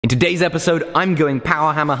today's episode, I'm going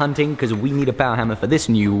power hammer hunting because we need a power hammer for this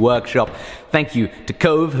new workshop. Thank you to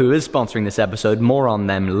Cove, who is sponsoring this episode. More on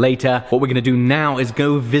them later. What we're going to do now is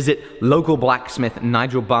go visit local blacksmith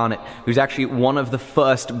Nigel Barnett, who's actually one of the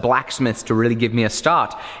first blacksmiths to really give me a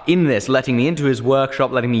start in this, letting me into his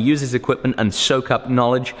workshop, letting me use his equipment and soak up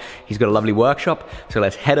knowledge. He's got a lovely workshop, so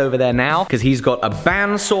let's head over there now because he's got a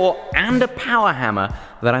bandsaw and a power hammer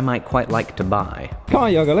that I might quite like to buy. Come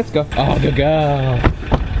on, Yoga, let's go. Oh, good girl.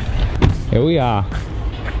 Here we are.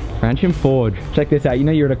 Fantastic Forge. Check this out. You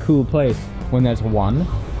know you're at a cool place when there's 1,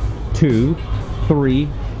 2, 3,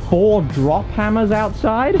 4 drop hammers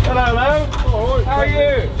outside. Hello, hello. Oh, how are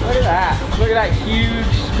you? Look at that. Look at that huge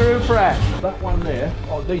screw press. That one there,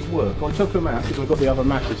 oh, these work. I took them out because I've got the other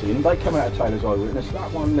mashers in. They come out of Taylor's Eyewitness.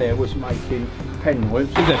 That one there was making pen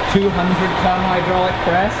knives. This is a 200-ton hydraulic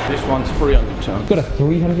press. This one's 300 ton. Got a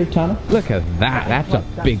 300-tonner? Look at that. That's a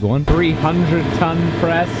big one. 300-ton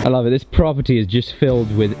press. I love it. This property is just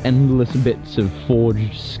filled with endless bits of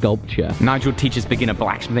forged sculpture. Nigel teaches beginner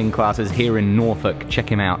blacksmithing classes here in Norfolk. Check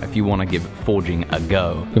him out if you want to give forging a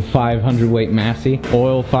go. The 500-weight Massey.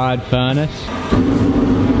 Oil-fired furnace.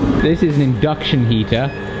 This is an induction heater.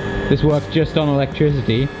 This works just on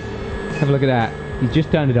electricity. Have a look at that. He's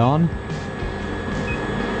just turned it on.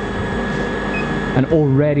 And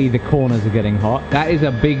already the corners are getting hot. That is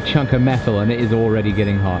a big chunk of metal and it is already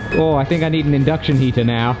getting hot. Oh, I think I need an induction heater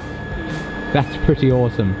now. That's pretty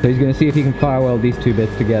awesome. So he's gonna see if he can fire weld these two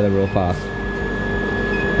bits together real fast.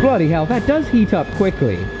 Bloody hell, that does heat up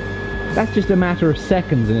quickly. That's just a matter of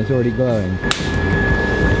seconds and it's already glowing.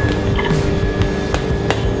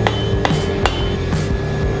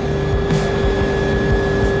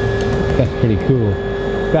 That's pretty cool.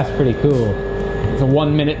 That's pretty cool. It's a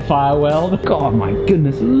 1-minute fire weld. God, my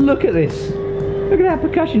goodness, look at this. Look at that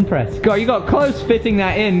percussion press. God, you got close fitting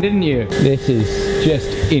that in, didn't you? This is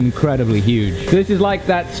just incredibly huge. This is like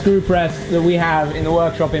that screw press that we have in the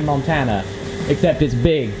workshop in Montana, except it's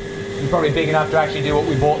big. It's probably big enough to actually do what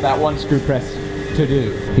we bought that one screw press to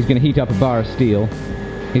do. He's gonna heat up a bar of steel.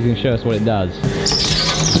 He's gonna show us what it does.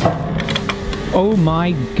 Oh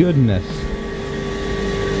my goodness.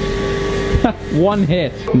 One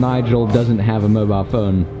hit. Nigel doesn't have a mobile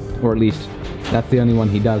phone, or at least that's the only one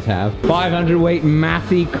he does have. 500-weight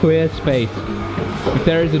Massey clear space. If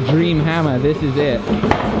there is a dream hammer, this is it.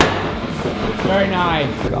 Very nice.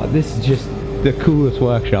 God, this is just the coolest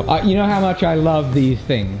workshop. You know how much I love these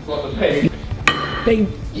things. They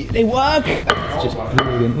work. It's just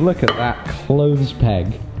brilliant. Look at that clothes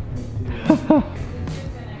peg.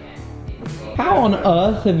 How on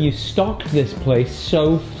earth have you stocked this place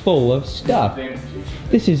so full of stuff?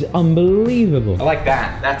 This is unbelievable. I like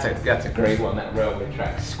that. That's a great one, that railway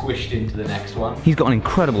track squished into the next one. He's got an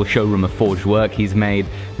incredible showroom of forged work he's made.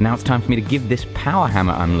 Now it's time for me to give this power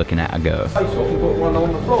hammer I'm looking at a go. I saw you put one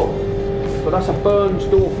on the floor. But that's a Burns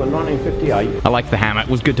door from 1958. I like the hammer. It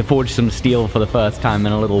was good to forge some steel for the first time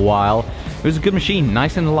in a little while. It was a good machine,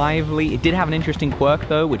 nice and lively. It did have an interesting quirk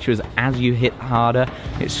though, which was as you hit harder,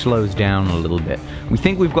 it slows down a little bit. We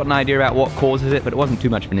think we've got an idea about what causes it, but it wasn't too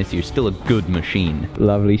much of an issue. Still a good machine.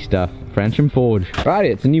 Lovely stuff. Fantastic Forge. Right,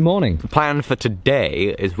 it's a new morning. The plan for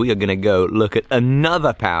today is we are gonna go look at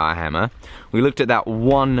another power hammer. We looked at that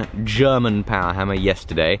one German power hammer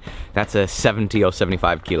yesterday. That's a 70 or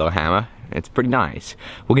 75 kilo hammer. It's pretty nice.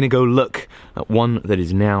 We're gonna go look at one that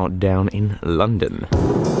is now down in London.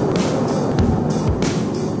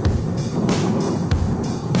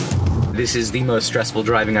 This is the most stressful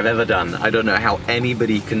driving I've ever done. I don't know how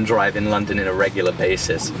anybody can drive in London on a regular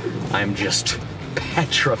basis. I'm just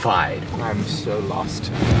petrified. I'm so lost.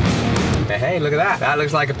 Hey, look at that. That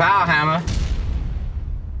looks like a power hammer.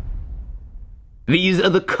 These are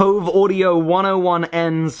the Cove Audio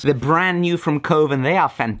 101Ns. They're brand new from Cove and they are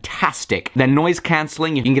fantastic. They're noise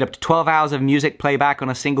cancelling. You can get up to 12 hours of music playback on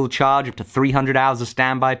a single charge, up to 300 hours of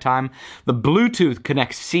standby time. The Bluetooth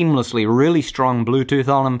connects seamlessly, really strong Bluetooth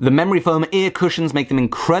on them. The memory foam ear cushions make them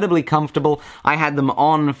incredibly comfortable. I had them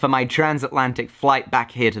on for my transatlantic flight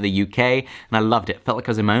back here to the UK and I loved it. Felt like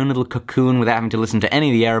I was in my own little cocoon without having to listen to any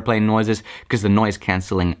of the airplane noises because the noise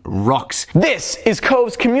cancelling rocks. This is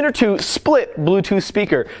Cove's Commuter 2 split Bluetooth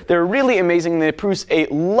speaker. They're really amazing. They produce a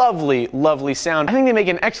lovely, lovely sound. I think they make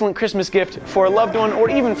an excellent Christmas gift for a loved one or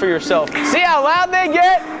even for yourself. See how loud they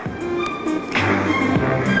get?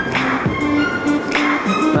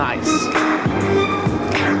 Nice.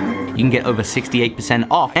 You can get over 68%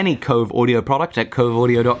 off any Cove Audio product at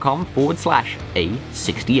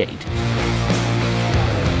coveaudio.com/A68.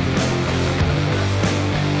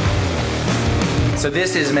 So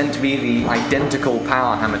this is meant to be the identical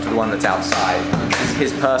power hammer to the one that's outside. This is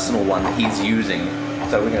his personal one that he's using.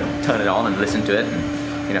 so we're gonna turn it on and listen to it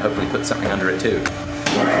and, you know, hopefully put something under it too.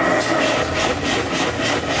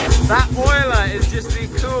 That oiler is just the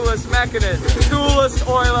coolest mechanism. Coolest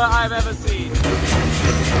oiler I've ever seen.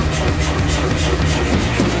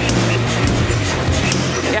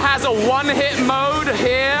 It has a one-hit mode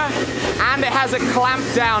here, and it has a clamp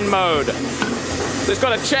down mode. So it's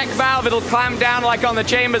got a check valve, it'll clamp down like on the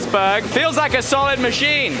Chambersburg. Feels like a solid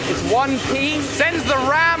machine. It's one piece, sends the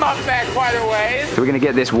ram up there quite a ways. So we're gonna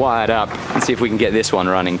get this wired up and see if we can get this one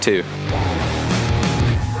running too.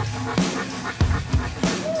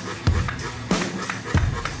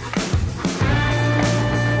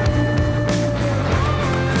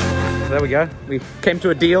 There we go. We came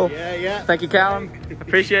to a deal. Yeah. Thank you, Callum.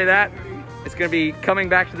 Appreciate that. It's going to be coming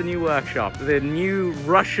back to the new workshop. The new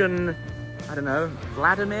Russian, I don't know,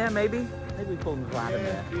 Vladimir maybe? Maybe we call him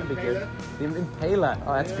Vladimir. That'd be good. The Impaler.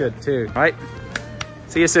 Oh, that's good too. All right.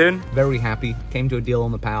 See you soon. Very happy. Came to a deal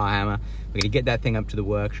on the power hammer. We're going to get that thing up to the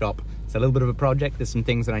workshop. It's a little bit of a project. There's some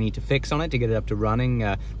things that I need to fix on it to get it up to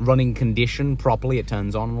running condition properly. It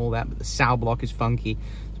turns on and all that, but the sow block is funky.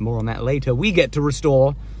 So more on that later. We get to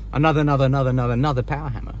restore another power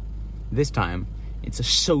hammer. This time, it's a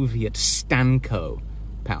Soviet Stanko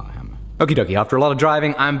power hammer. Okie dokie, after a lot of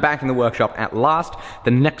driving, I'm back in the workshop at last.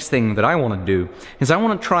 The next thing that I want to do is I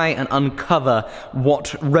want to try and uncover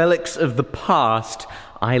what relics of the past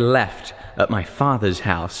I left at my father's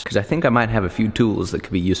house, because I think I might have a few tools that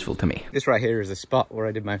could be useful to me. This right here is a spot where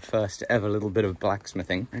I did my first ever little bit of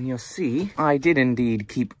blacksmithing, and you'll see I did indeed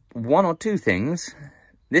keep one or two things.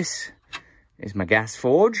 This is my gas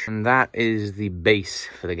forge, and that is the base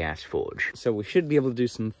for the gas forge. So we should be able to do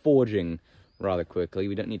some forging rather quickly.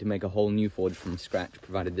 We don't need to make a whole new forge from scratch,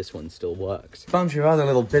 provided this one still works. Bunch of other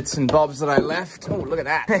little bits and bobs that I left. Oh, look at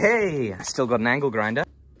that. Hey, I still got an angle grinder.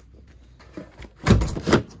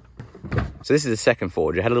 So this is the second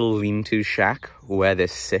forge. I had a little lean-to shack where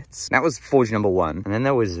this sits. That was forge number 1. And then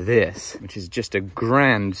there was this, which is just a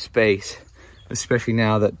grand space, especially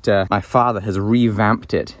now that my father has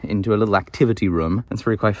revamped it into a little activity room. It's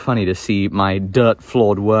really quite funny to see my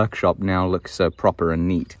dirt-floored workshop now look so proper and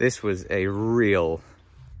neat. This was a real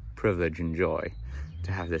privilege and joy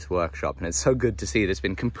to have this workshop, and it's so good to see it. It's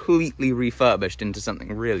been completely refurbished into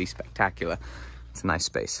something really spectacular. It's a nice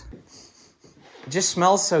space. It just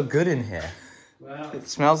smells so good in here. Well, it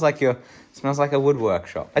smells like a wood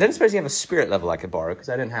workshop. I don't suppose you have a spirit level I could borrow, because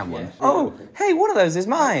I didn't have one. Oh, hey, one of those is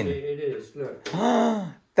mine. It is, look.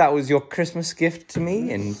 That was your Christmas gift to me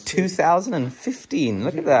in 2015.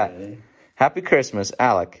 Look at that. Happy Christmas,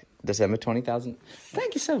 Alec. December 20,000.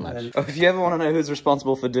 Thank you so much. Oh, if you ever want to know who's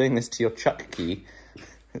responsible for doing this to your Chuck key,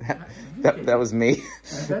 that was me.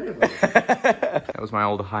 That was my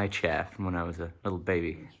old high chair from when I was a little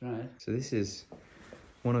baby. That's right. So this is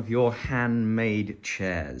one of your handmade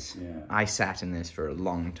chairs. Yeah. I sat in this for a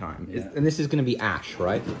long time. Yeah. And this is going to be ash,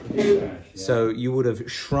 right? Ash, yeah. So you would have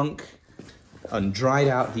shrunk and dried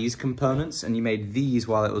out these components, and you made these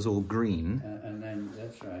while it was all green. And then,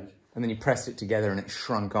 that's right. And then you pressed it together and it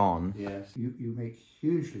shrunk on. Yes. You make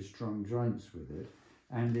hugely strong joints with it,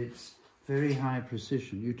 and it's very high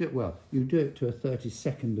precision. You do it to a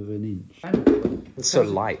 32nd of an inch. And it's so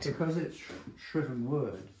light. Because it's shriven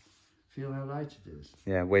wood. Feel how light it is.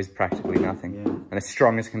 Yeah, weighs practically nothing. Yeah. And as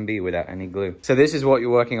strong as can be without any glue. So this is what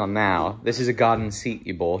you're working on now. This is a garden seat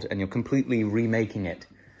you bought, and you're completely remaking it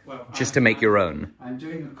just to make your own. I'm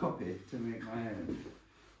doing a copy to make my own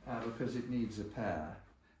because it needs a pair.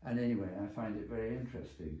 And anyway, I find it very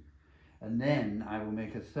interesting. And then I will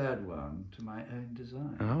make a third one to my own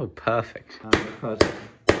design. Oh, perfect. Because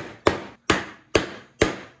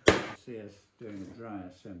see us doing a dry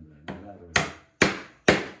assembly.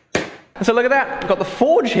 So look at that, I've got the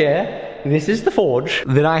forge here. This is the forge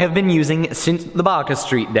that I have been using since the Barker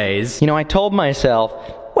Street days. You know, I told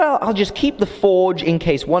myself, well, I'll just keep the forge in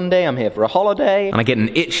case one day I'm here for a holiday and I get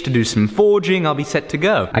an itch to do some forging, I'll be set to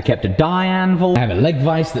go. I kept a die anvil, I have a leg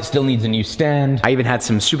vise that still needs a new stand. I even had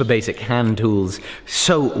some super basic hand tools.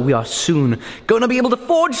 So we are soon going to be able to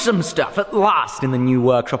forge some stuff at last in the new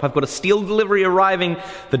workshop. I've got a steel delivery arriving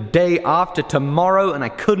the day after tomorrow, and I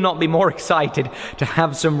could not be more excited to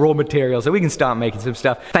have some raw material so we can start making some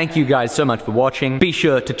stuff. Thank you guys so much for watching. Be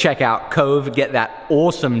sure to check out Cove, get that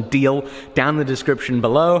awesome deal down in the description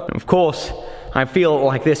below. And of course, I feel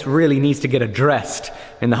like this really needs to get addressed.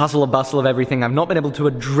 In the hustle and bustle of everything, I've not been able to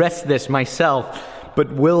address this myself.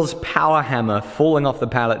 But Will's power hammer falling off the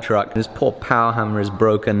pallet truck, this poor power hammer is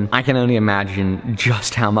broken. I can only imagine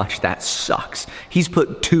just how much that sucks. He's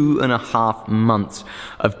put 2.5 months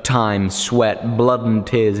of time, sweat, blood and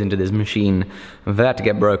tears into this machine. For that to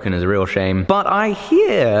get broken is a real shame. But I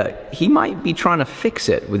hear he might be trying to fix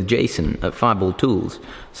it with Jason at Fireball Tools.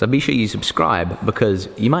 So be sure you subscribe, because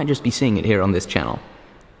you might just be seeing it here on this channel.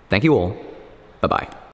 Thank you all. Bye-bye.